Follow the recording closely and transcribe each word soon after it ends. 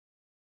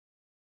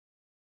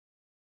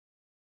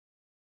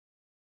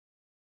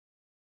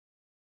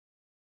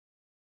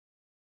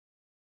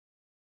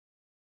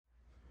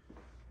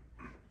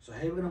So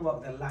here we're going to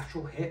work the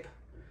lateral hip,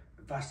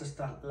 vastus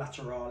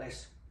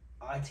lateralis,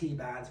 IT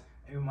band,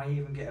 and we may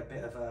even get a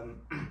bit of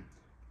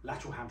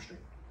lateral hamstring.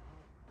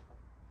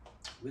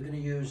 We're going to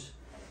use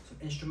some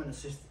instrument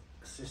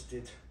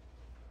assisted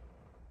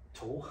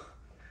tool.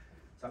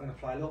 So I'm going to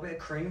apply a little bit of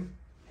cream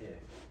here.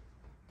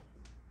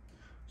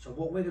 So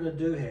what we're going to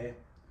do here,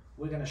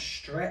 we're going to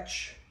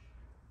stretch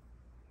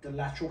the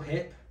lateral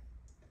hip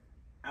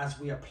as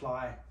we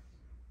apply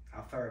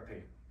our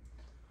therapy.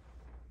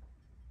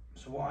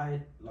 So what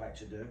I like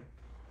to do,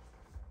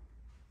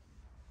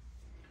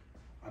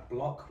 I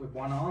block with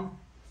one arm,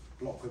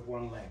 block with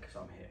one leg,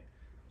 so I'm here.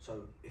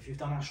 So if you've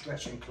done our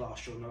stretching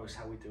class, you'll notice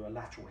how we do a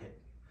lateral hip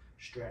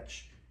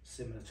stretch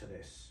similar to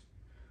this.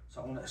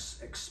 So I want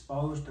to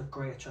expose the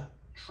greater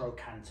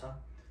trochanter,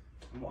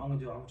 and what I'm going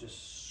to do, I'll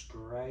just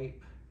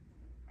scrape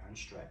and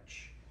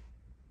stretch,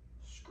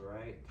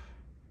 scrape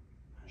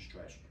and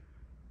stretch.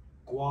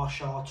 Gua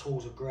sha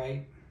tools are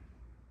great.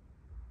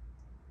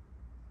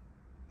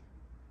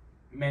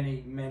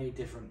 Many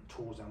different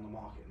tools on the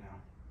market now.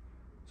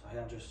 So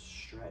here I'm just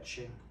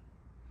stretching.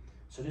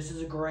 So this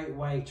is a great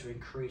way to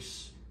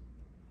increase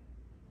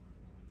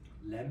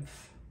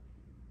length,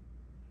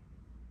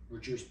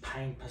 reduce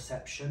pain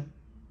perception,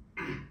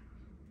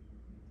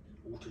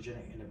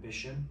 autogenic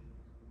inhibition.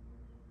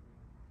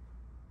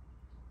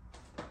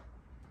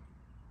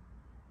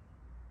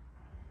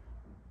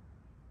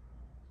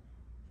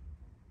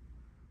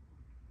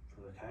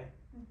 Okay.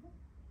 Mm-hmm.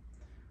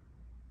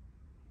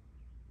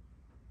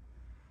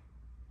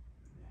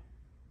 Yeah.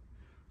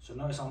 So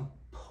notice I'm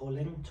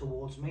pulling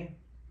towards me.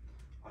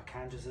 I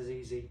can just as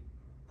easy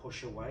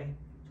push away.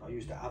 So I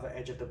use the other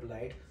edge of the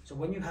blade. So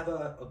when you have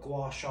a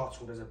gua sha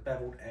tool, there's a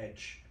beveled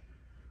edge.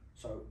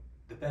 So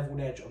the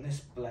beveled edge on this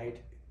blade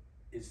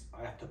is,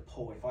 I have to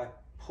pull. If I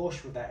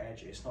push with that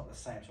edge, it's not the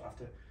same. So I have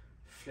to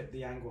flip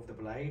the angle of the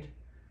blade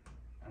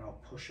and I'll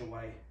push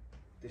away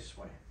this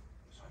way.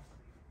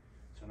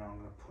 So now I'm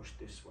going to push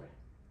this way.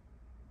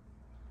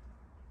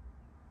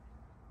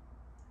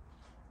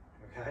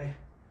 Okay,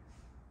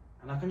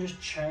 and I can just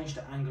change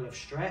the angle of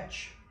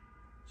stretch.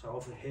 So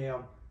over here,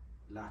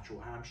 lateral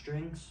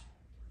hamstrings,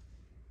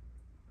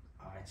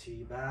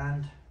 IT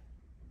band,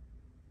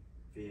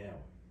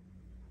 VL,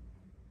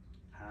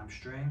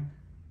 hamstring,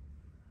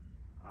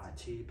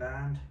 IT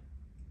band,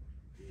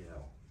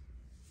 VL.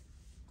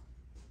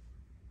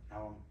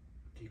 Now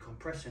I'm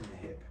decompressing the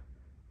hip,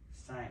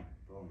 same,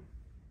 boom,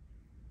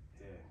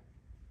 here,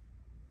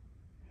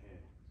 here.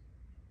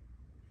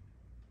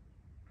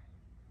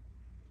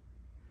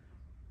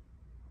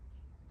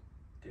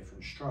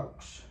 Different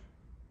strokes.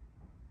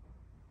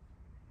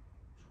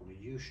 It's called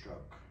a U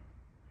stroke,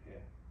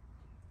 here.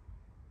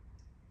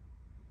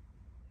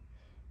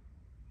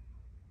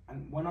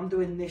 And when I'm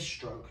doing this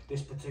stroke,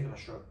 this particular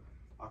stroke,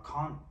 I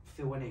can't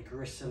feel any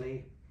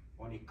gristly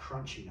or any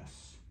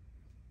crunchiness.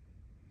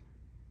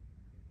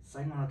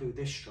 Same when I do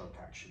this stroke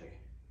actually.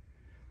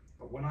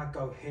 But when I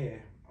go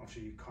here,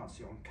 obviously you can't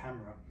see it on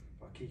camera,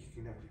 but Kiki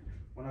can never.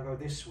 When I go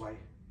this way,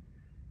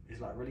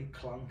 it's like really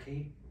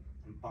clunky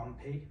and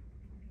bumpy.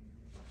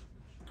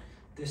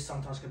 This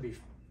sometimes can be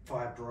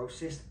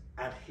fibrosis,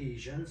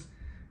 adhesions,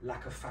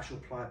 lack of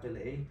fascial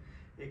pliability.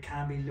 It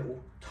can be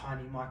little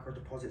tiny micro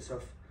deposits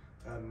of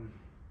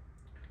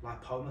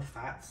lipoma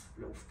fats,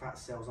 little fat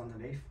cells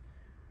underneath.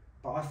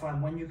 But I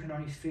find when you can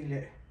only feel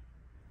it,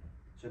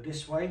 so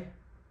this way,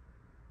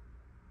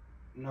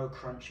 no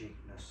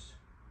crunchiness.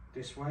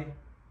 This way,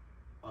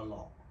 a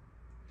lot.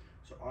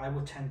 So I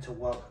will tend to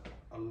work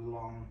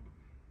along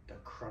the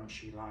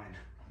crunchy line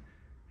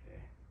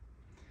here.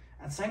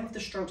 And same with the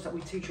strokes that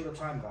we teach all the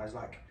time, guys.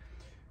 Like,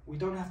 we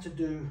don't have to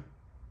do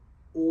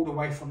all the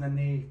way from the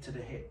knee to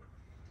the hip.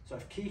 So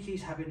if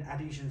Kiki's having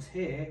adhesions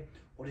here,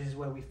 or this is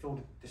where we feel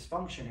the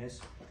dysfunction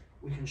is,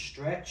 we can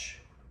stretch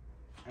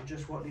and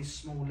just work these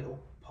small little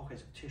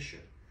pockets of tissue.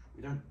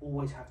 We don't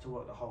always have to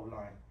work the whole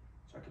line.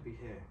 So I could be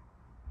here.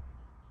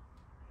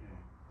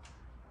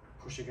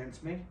 Push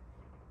against me,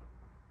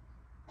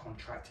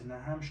 contracting the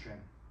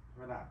hamstring,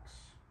 relax.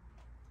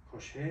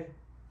 Push here,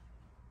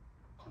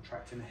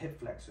 contracting the hip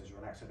flexors,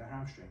 relaxing the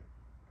hamstring.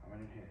 Coming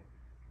in here.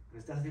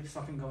 There's definitely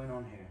something going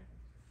on here.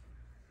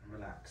 And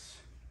relax.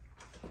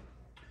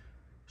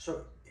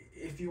 So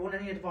if you want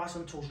any advice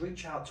on tools,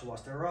 reach out to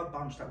us. There are a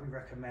bunch that we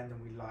recommend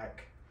and we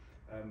like.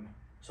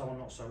 Some are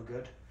not so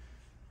good,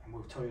 and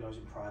we'll tell you those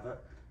in private.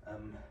 But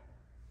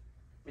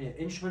yeah,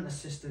 instrument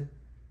assisted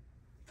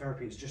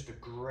therapy is just a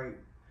great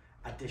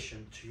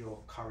addition to your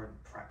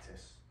current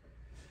practice.